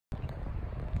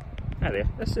Hi there,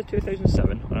 this is a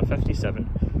 2007 on a 57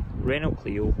 Renault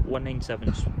Clio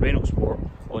 197 Renault Sport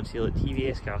on sale at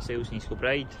TVS Car Sales in East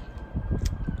Kilbride.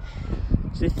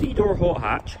 It's a 3-door hot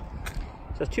hatch.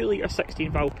 It's a 2 litre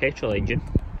 16 valve petrol engine.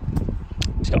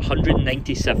 It's got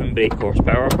 197 brake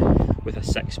horsepower with a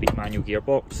 6-speed manual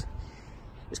gearbox.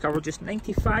 It's covered just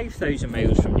 95,000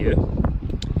 miles from new.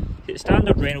 It's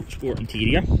standard Renault Sport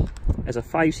interior. It's a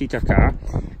 5-seater car,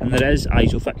 and there is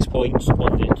ISOFIX points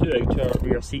on the 2 outer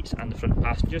rear seats and the front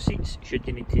passenger seats should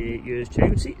you need to use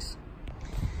child seats.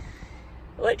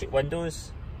 Electric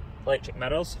windows, electric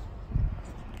mirrors.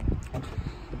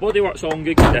 The bodywork's all in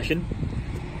good condition.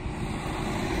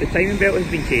 The timing belt has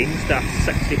been changed to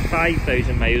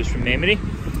 65,000 miles from memory.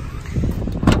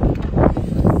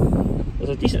 There's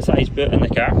a decent sized boot in the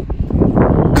car.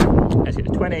 It's got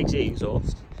the twin exit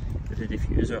exhaust with the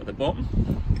diffuser at the bottom.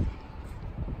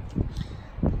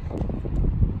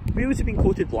 Wheels have been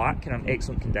coated black and in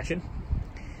excellent condition.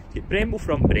 It's got Brembo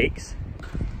front brakes.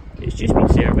 It's just been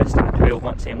serviced and a 12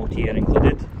 months MOT are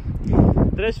included.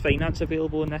 There is finance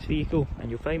available in this vehicle, and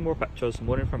you'll find more pictures and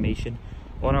more information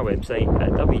on our website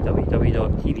at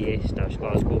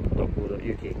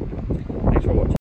www.tvs-glasgow.co.uk. Thanks for watching.